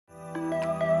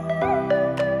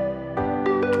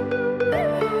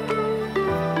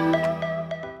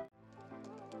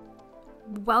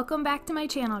Welcome back to my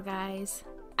channel, guys.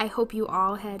 I hope you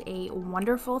all had a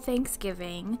wonderful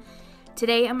Thanksgiving.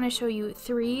 Today I'm going to show you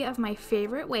 3 of my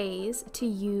favorite ways to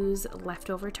use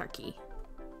leftover turkey.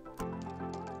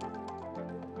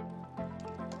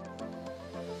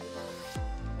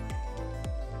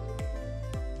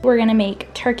 We're going to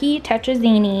make turkey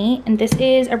tetrazzini, and this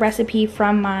is a recipe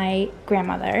from my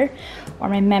grandmother, or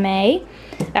my meme.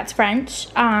 That's French.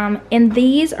 And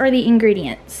these are the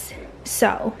ingredients.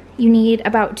 So you need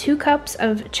about 2 cups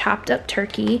of chopped up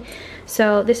turkey.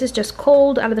 So this is just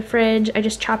cold out of the fridge. I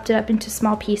just chopped it up into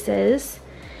small pieces.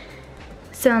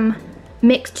 Some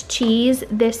mixed cheese.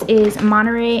 This is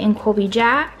Monterey and Colby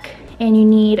Jack, and you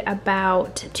need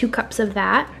about 2 cups of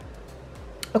that.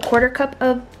 A 1/4 cup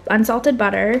of unsalted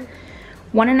butter,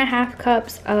 1½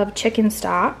 cups of chicken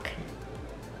stock,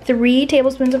 3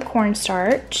 tablespoons of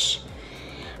cornstarch.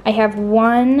 I have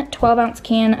 1 12-ounce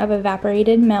can of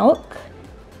evaporated milk,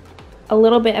 a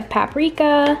little bit of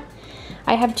paprika.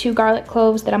 I have 2 garlic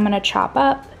cloves that I'm gonna chop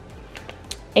up,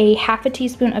 a 1/2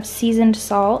 teaspoon of seasoned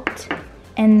salt,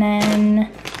 and then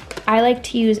I like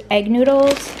to use egg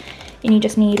noodles, and you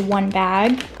just need 1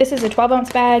 bag. This is a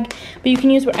 12-ounce bag, but you can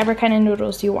use whatever kind of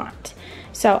noodles you want.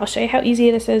 So I'll show you how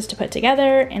easy this is to put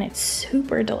together, and it's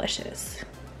super delicious.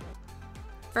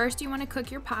 First, you want to cook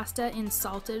your pasta in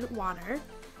salted water.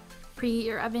 Preheat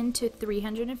your oven to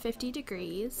 350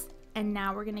 degrees, and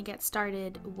now we're going to get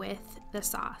started with the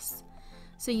sauce.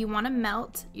 So you want to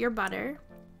melt your butter.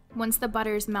 Once the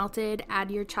butter is melted,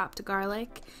 add your chopped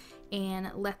garlic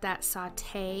and let that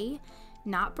saute.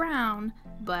 Not brown,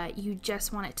 but you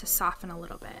just want it to soften a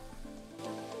little bit.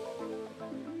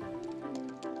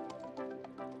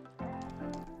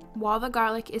 While the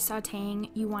garlic is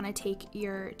sauteing, you want to take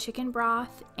your chicken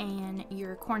broth and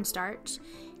your cornstarch,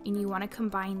 and you want to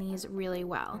combine these really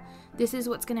well. This is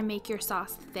what's going to make your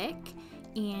sauce thick,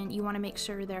 and you want to make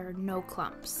sure there are no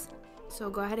clumps.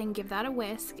 So go ahead and give that a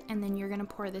whisk, and then you're going to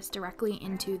pour this directly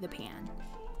into the pan.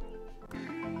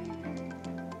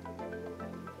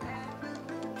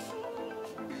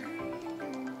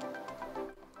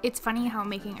 It's funny how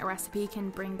making a recipe can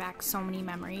bring back so many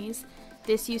memories.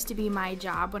 This used to be my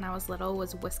job when I was little,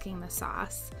 was whisking the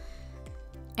sauce.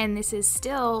 And this is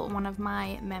still one of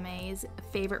my meme's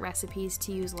favorite recipes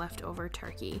to use leftover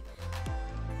turkey.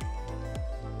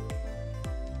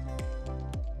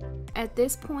 At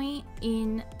this point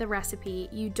in the recipe,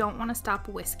 you don't want to stop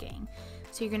whisking.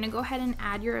 So you're going to go ahead and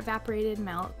add your evaporated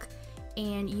milk,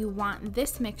 and you want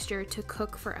this mixture to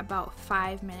cook for about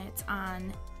 5 minutes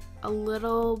on a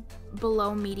little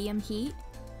below medium heat.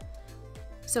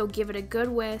 So give it a good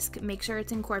whisk, make sure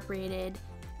it's incorporated,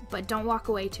 but don't walk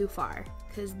away too far,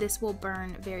 because this will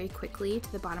burn very quickly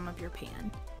to the bottom of your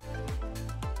pan.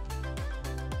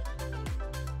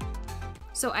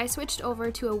 So I switched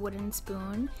over to a wooden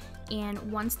spoon, and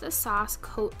once the sauce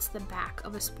coats the back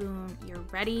of a spoon, you're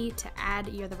ready to add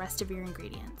the rest of your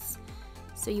ingredients.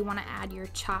 So you want to add your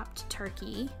chopped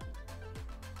turkey,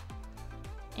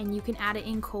 and you can add it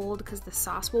in cold because the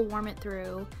sauce will warm it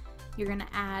through. You're gonna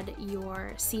add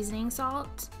your seasoning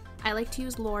salt. I like to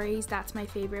use Lawry's, that's my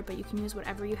favorite, but you can use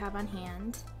whatever you have on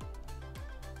hand.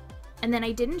 And then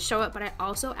I didn't show it, but I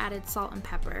also added salt and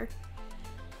pepper.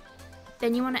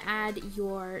 Then you wanna add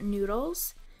your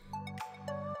noodles.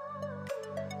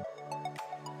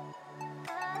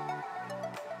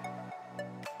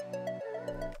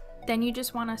 Then you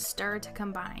just wanna stir to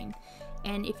combine.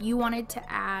 And if you wanted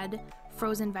to add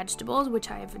frozen vegetables, which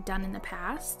I've done in the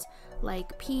past,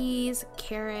 like peas,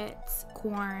 carrots,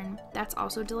 corn, that's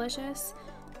also delicious.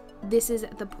 This is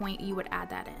the point you would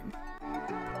add that in.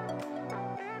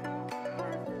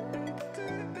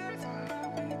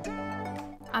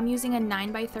 I'm using a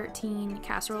 9x13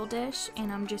 casserole dish,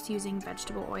 and I'm just using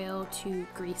vegetable oil to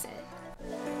grease it.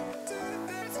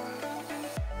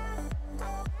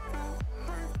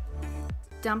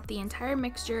 Dump the entire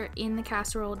mixture in the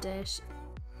casserole dish.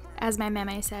 As my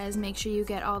meme says, make sure you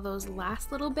get all those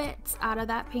last little bits out of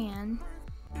that pan.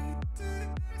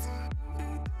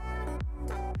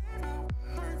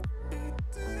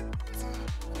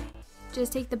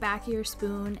 Just take the back of your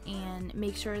spoon and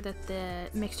make sure that the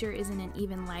mixture is in an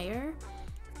even layer.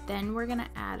 Then we're gonna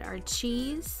add our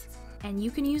cheese, and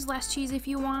you can use less cheese if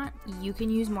you want, you can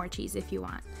use more cheese if you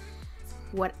want.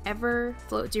 Whatever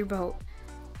floats your boat,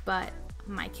 but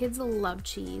my kids love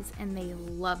cheese, and they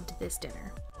loved this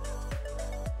dinner.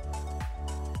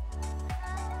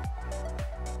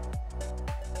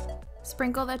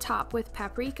 Sprinkle the top with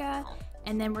paprika,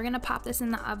 and then we're gonna pop this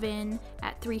in the oven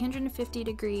at 350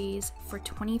 degrees for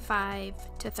 25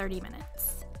 to 30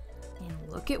 minutes.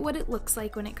 And look at what it looks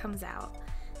like when it comes out.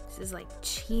 This is like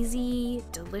cheesy,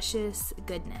 delicious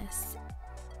goodness.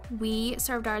 We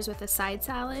served ours with a side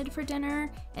salad for dinner,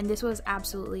 and this was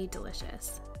absolutely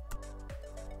delicious.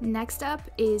 Next up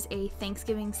is a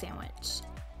Thanksgiving sandwich.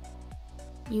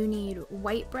 You need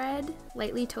white bread,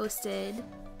 lightly toasted,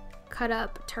 cut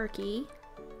up turkey,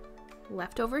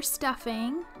 leftover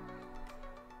stuffing,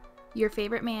 your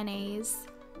favorite mayonnaise,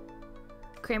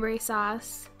 cranberry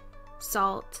sauce,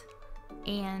 salt,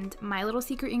 and my little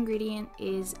secret ingredient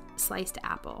is sliced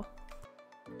apple.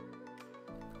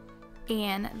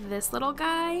 And this little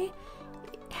guy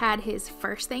had his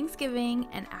first Thanksgiving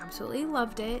and absolutely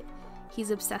loved it. He's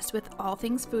obsessed with all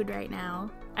things food right now.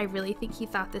 I really think he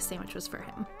thought this sandwich was for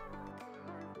him.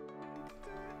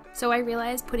 So I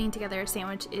realized putting together a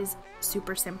sandwich is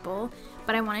super simple,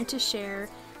 but I wanted to share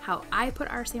how I put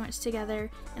our sandwich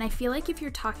together, and I feel like if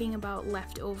you're talking about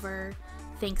leftover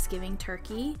Thanksgiving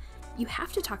turkey, you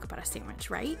have to talk about a sandwich,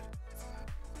 right?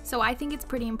 So I think it's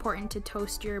pretty important to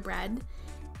toast your bread,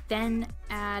 then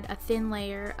add a thin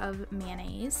layer of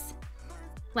mayonnaise.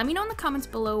 Let me know in the comments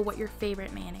below what your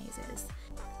favorite mayonnaise is.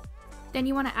 Then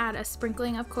you want to add a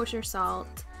sprinkling of kosher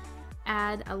salt,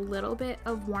 add a little bit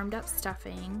of warmed up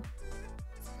stuffing.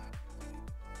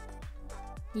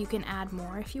 You can add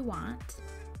more if you want.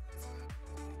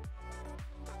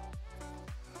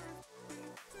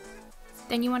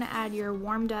 Then you want to add your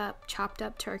warmed up, chopped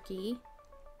up turkey.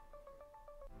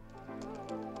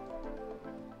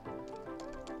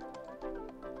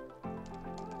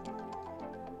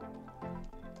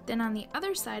 Then on the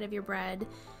other side of your bread,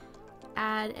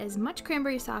 add as much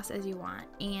cranberry sauce as you want.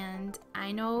 And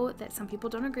I know that some people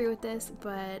don't agree with this,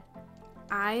 but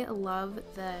I love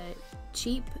the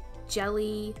cheap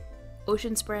jelly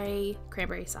ocean spray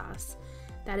cranberry sauce.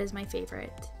 That is my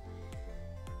favorite.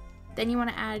 Then you want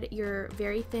to add your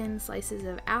very thin slices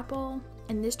of apple,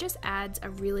 and this just adds a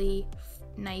really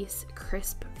nice,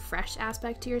 crisp, fresh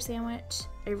aspect to your sandwich.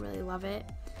 I really love it.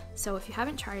 So if you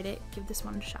haven't tried it, give this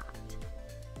one a shot.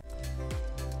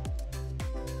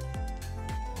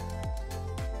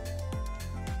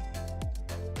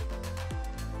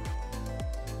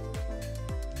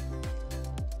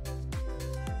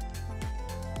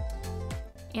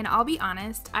 And I'll be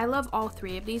honest, I love all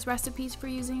three of these recipes for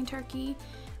using turkey,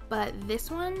 but this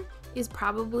one is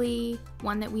probably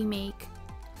one that we make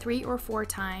 3 or 4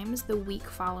 times the week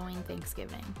following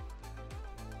Thanksgiving.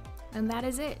 And that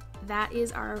is it. That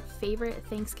is our favorite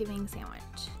Thanksgiving sandwich.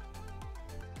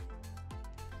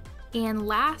 And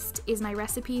last is my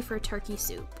recipe for turkey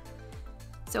soup.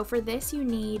 So for this you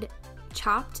need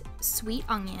chopped sweet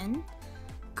onion,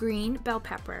 green bell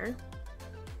pepper,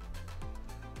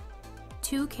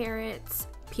 2 carrots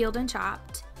peeled and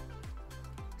chopped,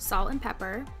 salt and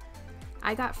pepper.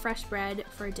 I got fresh bread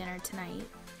for dinner tonight,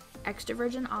 extra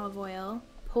virgin olive oil,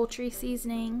 poultry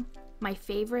seasoning, my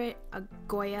favorite, a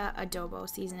Goya adobo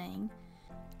seasoning,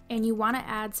 and you want to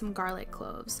add some garlic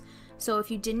cloves. So if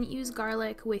you didn't use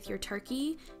garlic with your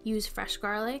turkey, use fresh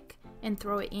garlic and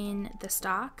throw it in the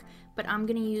stock, but I'm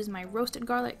going to use my roasted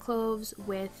garlic cloves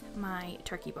with my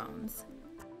turkey bones.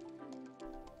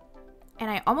 And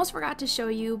I almost forgot to show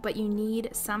you, but you need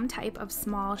some type of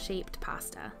small shaped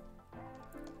pasta.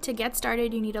 To get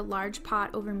started, you need a large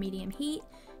pot over medium heat.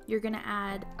 You're gonna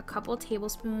add a couple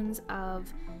tablespoons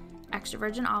of extra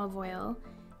virgin olive oil,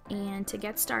 and to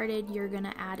get started, you're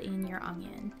gonna add in your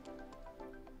onion.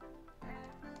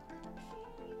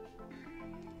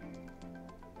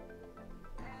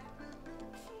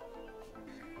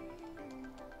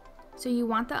 So you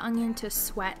want the onion to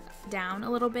sweat down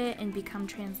a little bit and become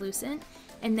translucent,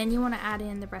 and then you want to add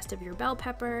in the rest of your bell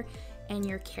pepper and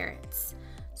your carrots.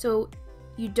 So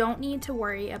you don't need to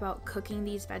worry about cooking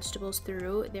these vegetables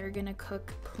through. They're gonna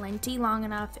cook plenty long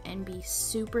enough and be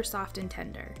super soft and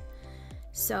tender.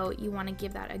 So you want to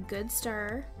give that a good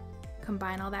stir,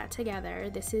 combine all that together.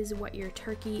 This is what your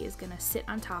turkey is gonna sit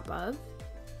on top of.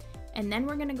 And then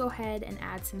we're gonna go ahead and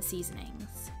add some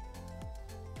seasonings.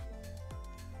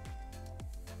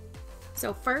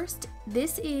 So first,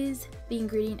 this is the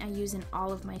ingredient I use in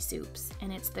all of my soups,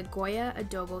 and it's the Goya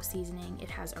adobo seasoning. It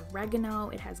has oregano,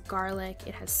 it has garlic,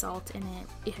 it has salt in it.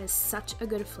 It has such a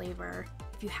good flavor.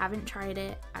 If you haven't tried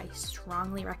it, I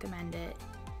strongly recommend it.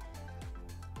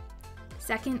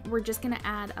 Second, we're just gonna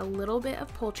add a little bit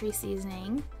of poultry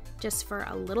seasoning, just for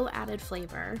a little added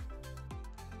flavor.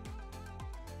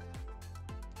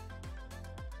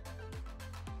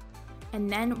 And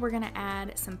then we're gonna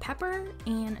add some pepper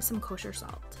and some kosher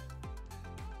salt.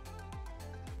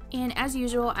 And as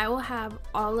usual, I will have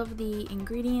all of the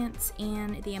ingredients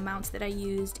and the amounts that I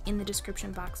used in the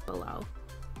description box below.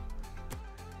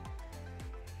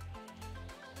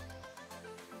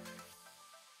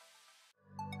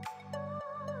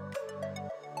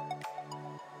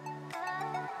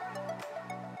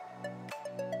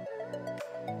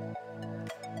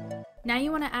 Now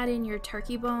you want to add in your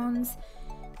turkey bones.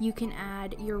 You can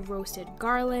add your roasted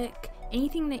garlic,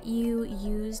 anything that you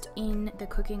used in the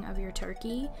cooking of your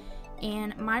turkey.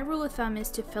 And my rule of thumb is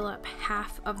to fill up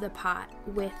half of the pot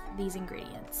with these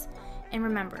ingredients. And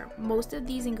remember, most of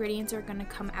these ingredients are going to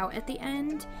come out at the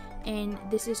end, and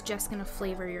this is just going to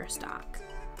flavor your stock.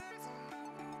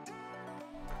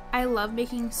 I love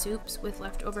making soups with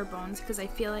leftover bones because I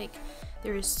feel like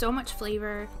there is so much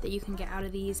flavor that you can get out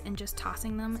of these, and just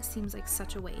tossing them seems like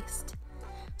such a waste.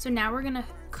 So now we're going to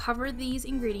cover these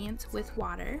ingredients with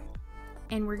water,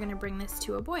 and we're going to bring this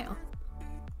to a boil.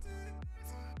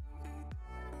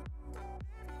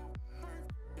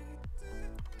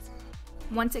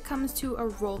 Once it comes to a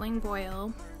rolling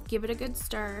boil, give it a good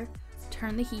stir,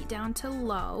 turn the heat down to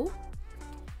low,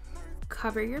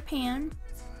 cover your pan.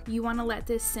 You want to let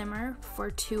this simmer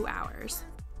for 2 hours.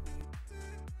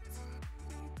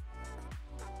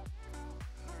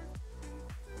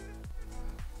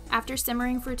 After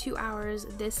simmering for 2 hours,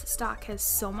 this stock has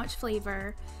so much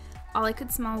flavor. All I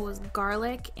could smell was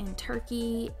garlic and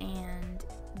turkey, and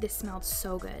this smelled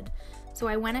so good. So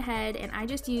I went ahead and I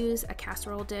just used a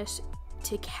casserole dish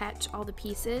to catch all the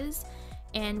pieces,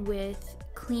 and with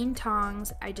clean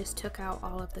tongs I just took out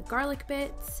all of the garlic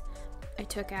bits. I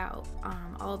took out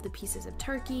all of the pieces of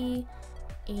turkey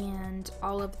and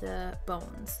all of the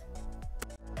bones.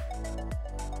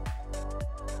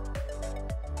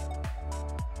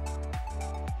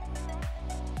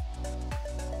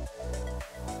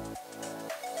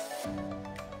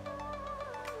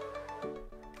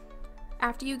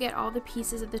 After you get all the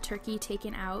pieces of the turkey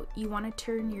taken out, you want to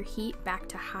turn your heat back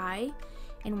to high,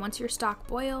 and once your stock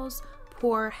boils,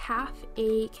 pour half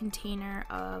a container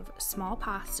of small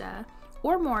pasta,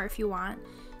 or more if you want,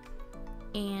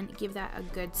 and give that a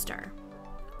good stir.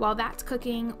 While that's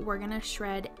cooking, we're gonna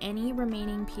shred any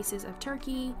remaining pieces of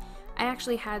turkey. I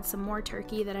actually had some more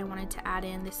turkey that I wanted to add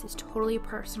in. This is totally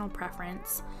personal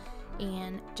preference,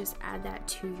 and just add that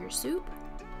to your soup.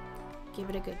 Give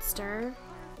it a good stir,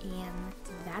 and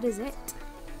that is it.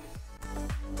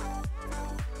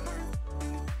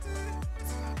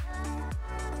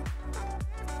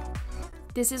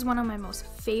 This is one of my most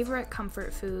favorite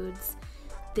comfort foods.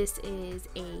 This is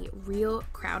a real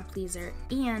crowd pleaser,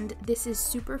 and this is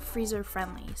super freezer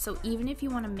friendly. So even if you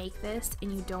want to make this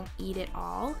and you don't eat it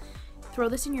all, throw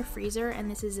this in your freezer, and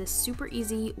this is a super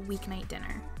easy weeknight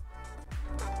dinner.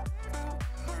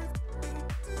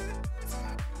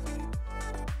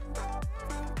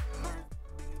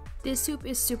 This soup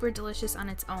is super delicious on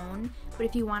its own, but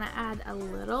if you want to add a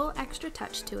little extra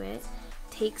touch to it,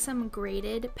 take some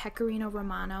grated pecorino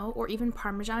romano or even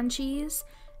Parmesan cheese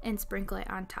and sprinkle it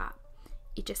on top.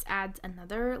 It just adds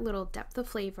another little depth of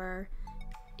flavor.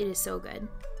 It is so good.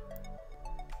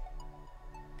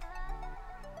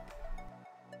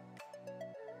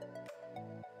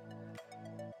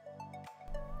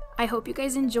 I hope you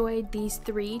guys enjoyed these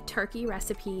 3 turkey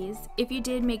recipes. If you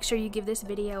did, make sure you give this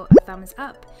video a thumbs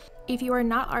up. If you are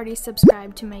not already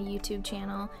subscribed to my YouTube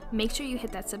channel, make sure you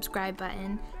hit that subscribe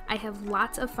button. I have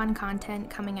lots of fun content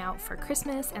coming out for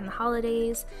Christmas and the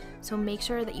holidays, so make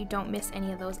sure that you don't miss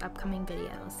any of those upcoming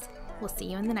videos. We'll see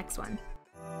you in the next one.